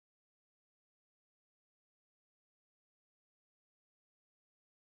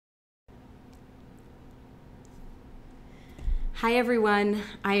Hi everyone,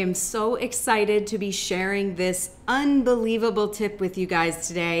 I am so excited to be sharing this unbelievable tip with you guys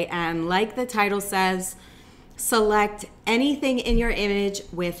today, and like the title says, select anything in your image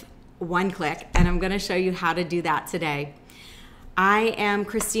with one click, and I'm going to show you how to do that today. I am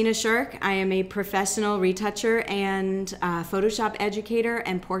Christina Shirk. I am a professional retoucher and Photoshop educator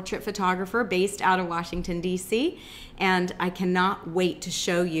and portrait photographer based out of Washington, D.C., and I cannot wait to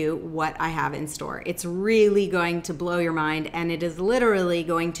show you what I have in store. It's really going to blow your mind, and it is literally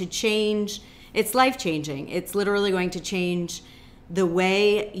going to change, it's life-changing. It's literally going to change the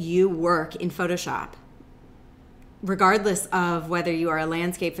way you work in Photoshop, regardless of whether you are a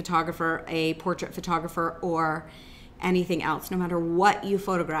landscape photographer, a portrait photographer, or anything else. No matter what you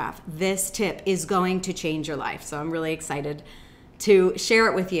photograph, this tip is going to change your life. So I'm really excited to share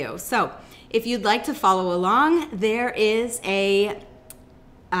it with you. So if you'd like to follow along, there is a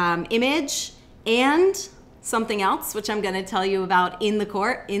image and something else, which I'm going to tell you about in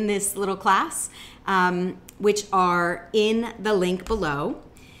this little class, which are in the link below,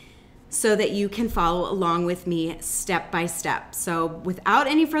 so that you can follow along with me step by step. So without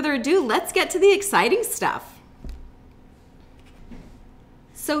any further ado, let's get to the exciting stuff.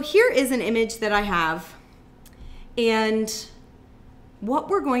 So here is an image that I have, and what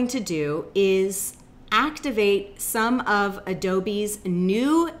we're going to do is activate some of Adobe's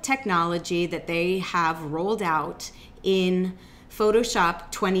new technology that they have rolled out in Photoshop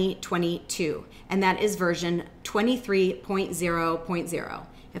 2022, and that is version 23.0.0.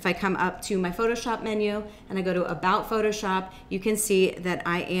 If I come up to my Photoshop menu and I go to About Photoshop, you can see that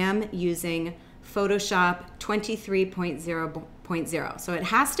I am using Photoshop 23.0.0. So it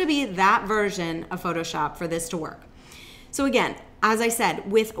has to be that version of Photoshop for this to work. So again, as I said,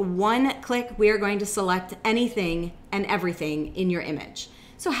 with one click, we are going to select anything and everything in your image.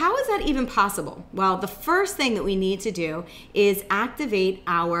 So how is that even possible? Well, the first thing that we need to do is activate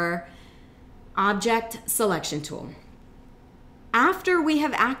our object selection tool. After we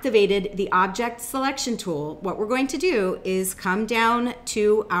have activated the object selection tool, what we're going to do is come down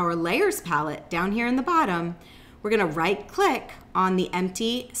to our layers palette down here in the bottom. We're going to right click on the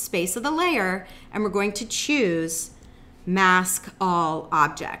empty space of the layer, and we're going to choose Mask All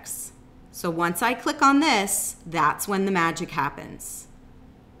Objects. So once I click on this, that's when the magic happens.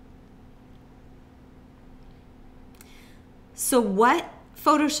 So what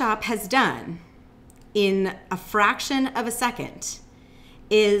Photoshop has done in a fraction of a second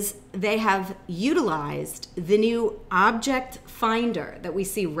is they have utilized the new object finder that we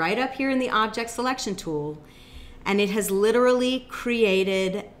see right up here in the object selection tool, and it has literally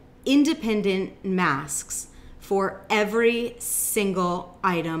created independent masks for every single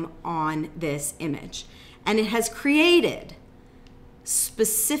item on this image. And it has created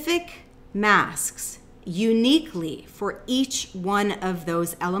specific masks uniquely for each one of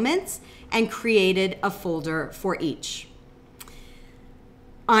those elements and created a folder for each.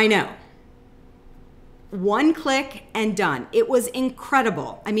 I know. One click and done. It was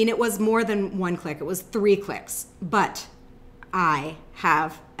incredible. I mean, it was more than one click. It was 3 clicks, but I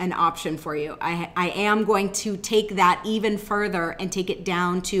have an option for you. I am going to take that even further and take it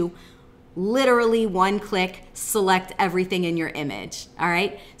down to literally one click, select everything in your image. All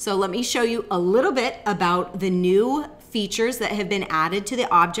right. So let me show you a little bit about the new features that have been added to the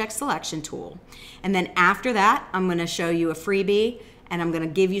object selection tool. And then after that, I'm going to show you a freebie, and I'm going to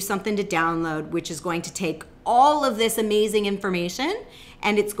give you something to download, which is going to take all of this amazing information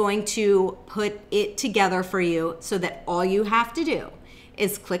and it's going to put it together for you so that all you have to do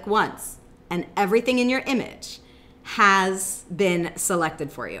is click once and everything in your image has been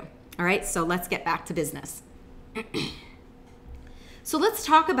selected for you. All right, so let's get back to business. So let's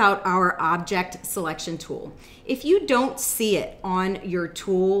talk about our object selection tool. If you don't see it on your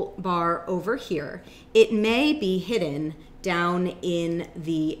toolbar over here, it may be hidden down in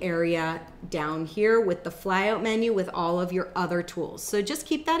the area down here with the flyout menu with all of your other tools. So just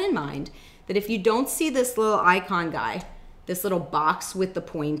keep that in mind, that if you don't see this little icon guy, this little box with the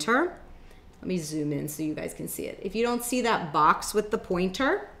pointer, let me zoom in so you guys can see it. If you don't see that box with the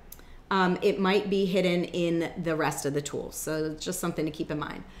pointer, it might be hidden in the rest of the tools. So it's just something to keep in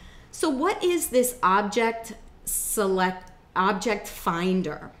mind. So what is this object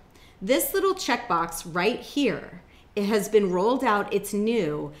finder? This little checkbox right here, it has been rolled out, it's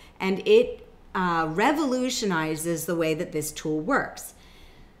new, and it revolutionizes the way that this tool works.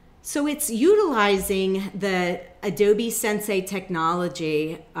 So it's utilizing the Adobe Sensei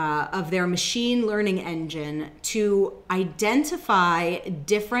technology of their machine learning engine to identify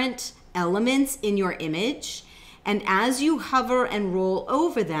different elements in your image, and as you hover and roll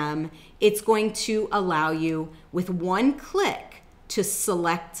over them, it's going to allow you with one click to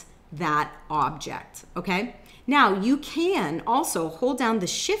select that object, okay? Now you can also hold down the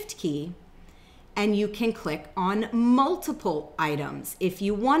Shift key and you can click on multiple items if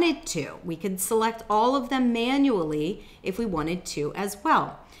you wanted to. We could select all of them manually if we wanted to as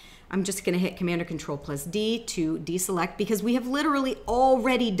well. I'm just gonna hit Command or Control plus D to deselect because we have literally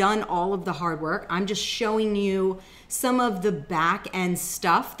already done all of the hard work. I'm just showing you some of the back end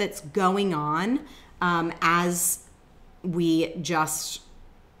stuff that's going on as we just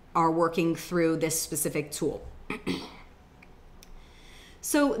are working through this specific tool.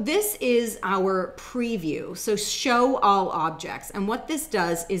 So this is our preview, so show all objects. And what this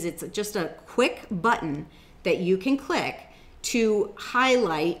does is it's just a quick button that you can click to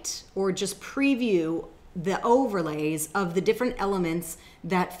highlight or just preview the overlays of the different elements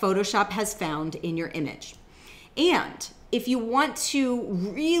that Photoshop has found in your image. And if you want to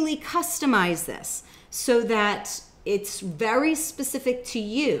really customize this so that it's very specific to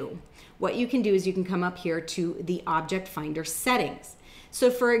you, what you can do is you can come up here to the Object Finder settings. So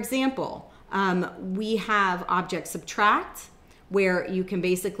for example, we have Object Subtract, where you can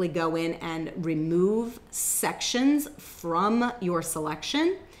basically go in and remove sections from your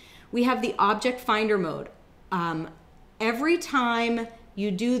selection. We have the Object Finder mode. Every time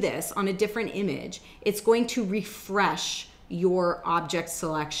you do this on a different image, it's going to refresh your object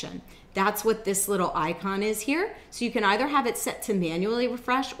selection. That's what this little icon is here. So you can either have it set to manually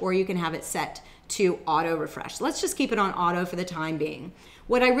refresh or you can have it set to auto refresh. Let's just keep it on auto for the time being.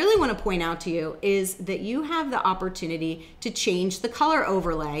 What I really want to point out to you is that you have the opportunity to change the color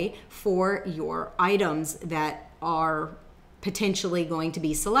overlay for your items that are potentially going to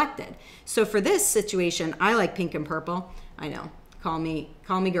be selected. So for this situation, I like pink and purple. I know, call me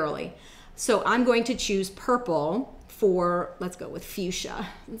girly. So I'm going to choose purple for, let's go with fuchsia,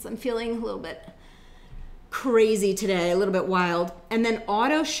 since I'm feeling a little bit crazy today, a little bit wild. And then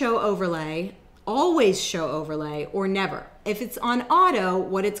auto show overlay, always show overlay, or never. If it's on auto,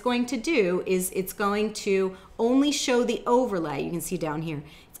 what it's going to do is it's going to only show the overlay. You can see down here.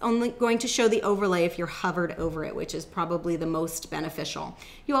 It's only going to show the overlay if you're hovered over it, which is probably the most beneficial.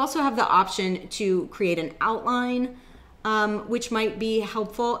 You also have the option to create an outline, which might be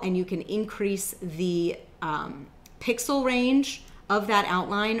helpful, and you can increase the pixel range of that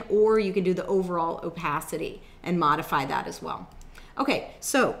outline, or you can do the overall opacity and modify that as well. Okay,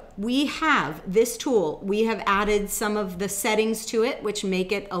 so we have this tool. We have added some of the settings to it, which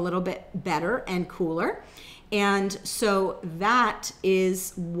make it a little bit better and cooler. And so that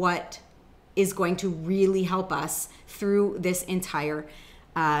is what is going to really help us through this entire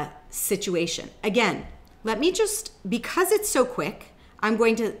situation. Again, let me just, because it's so quick, I'm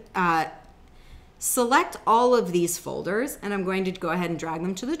going to select all of these folders and I'm going to go ahead and drag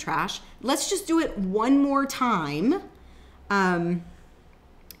them to the trash. Let's just do it one more time.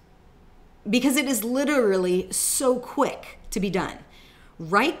 Because it is literally so quick to be done.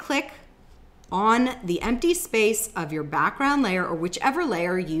 Right click on the empty space of your background layer or whichever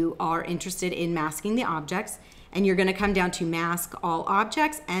layer you are interested in masking the objects, and you're gonna come down to mask all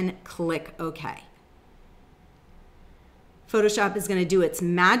objects and click OK. Photoshop is gonna do its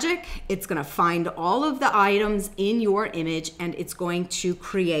magic. It's gonna find all of the items in your image and it's going to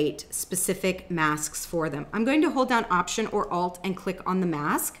create specific masks for them. I'm going to hold down Option or Alt and click on the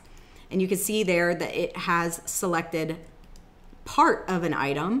mask. And you can see there that it has selected part of an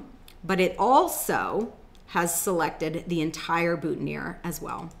item, but it also has selected the entire boutonniere as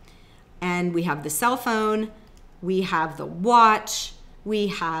well. And we have the cell phone, we have the watch, we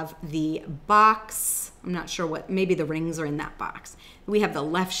have the box. I'm not sure what, maybe the rings are in that box. We have the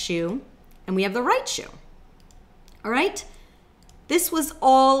left shoe and we have the right shoe. All right? This was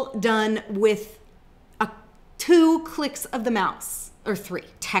all done with 2 clicks of the mouse. Or 3,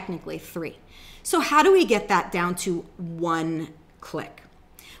 technically 3. So how do we get that down to 1 click?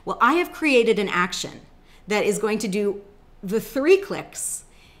 Well, I have created an action that is going to do the 3 clicks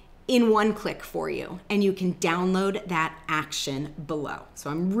in 1 click for you, and you can download that action below.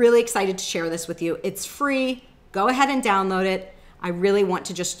 So I'm really excited to share this with you. It's free. Go ahead and download it. I really want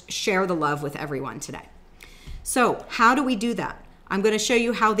to just share the love with everyone today. So how do we do that? I'm going to show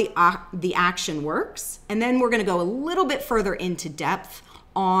you how the action works, and then we're going to go a little bit further into depth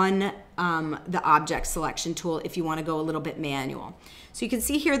on the object selection tool if you want to go a little bit manual. So you can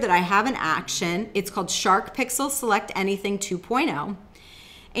see here that I have an action. It's called Shark Pixel Select Anything 2.0.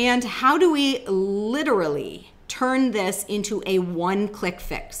 And how do we literally turn this into a 1-click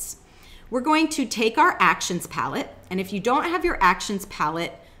fix? We're going to take our actions palette, and if you don't have your actions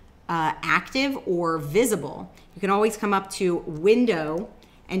palette active or visible, you can always come up to Window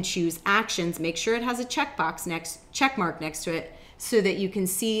and choose Actions. Make sure it has a check mark next to it so that you can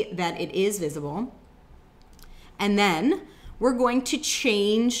see that it is visible. And then we're going to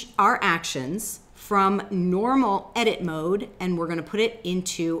change our actions from normal edit mode, and we're going to put it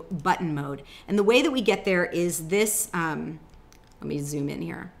into button mode. And the way that we get there is this, let me zoom in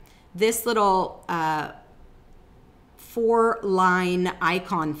here, this little 4-line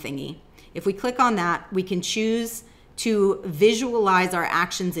icon thingy. If we click on that, we can choose to visualize our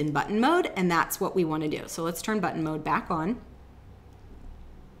actions in button mode, and that's what we want to do. So let's turn button mode back on.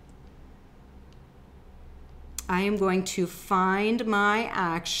 I am going to find my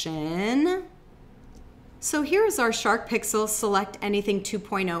action. So here's our Shark Pixel Select Anything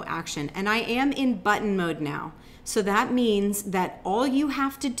 2.0 action, and I am in button mode now. So that means that all you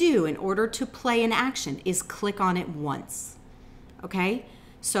have to do in order to play an action is click on it once, okay?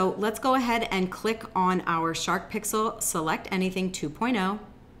 So let's go ahead and click on our Shark Pixel Select Anything 2.0.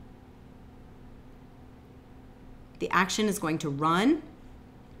 The action is going to run.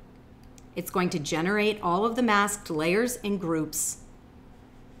 It's going to generate all of the masked layers and groups.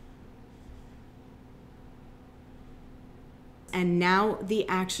 And now the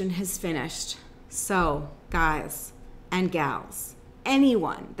action has finished. So guys and gals,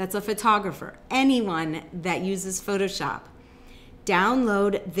 anyone that's a photographer, anyone that uses Photoshop,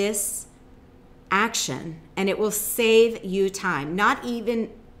 download this action and it will save you time. Not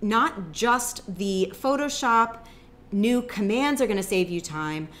just the Photoshop new commands are going to save you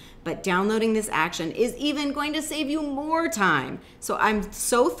time, but downloading this action is even going to save you more time. So I'm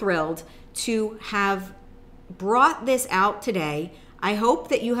so thrilled to have brought this out today. I hope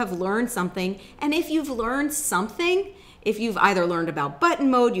that you have learned something. And if you've learned something, if you've either learned about button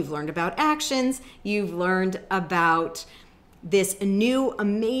mode, you've learned about actions, you've learned about this new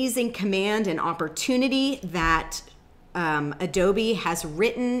amazing command and opportunity that Adobe has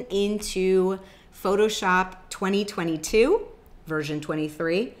written into Photoshop 2022, version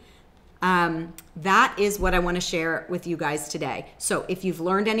 23. That is what I want to share with you guys today. So if you've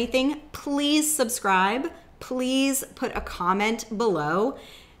learned anything, please subscribe. Please put a comment below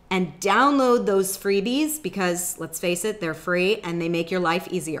and download those freebies because let's face it, they're free and they make your life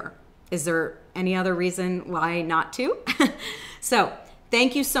easier. Is there any other reason why not to? So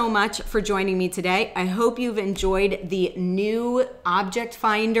thank you so much for joining me today. I hope you've enjoyed the new object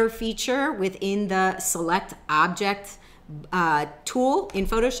finder feature within the Select Object tool in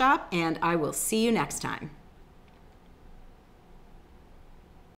Photoshop, and I will see you next time.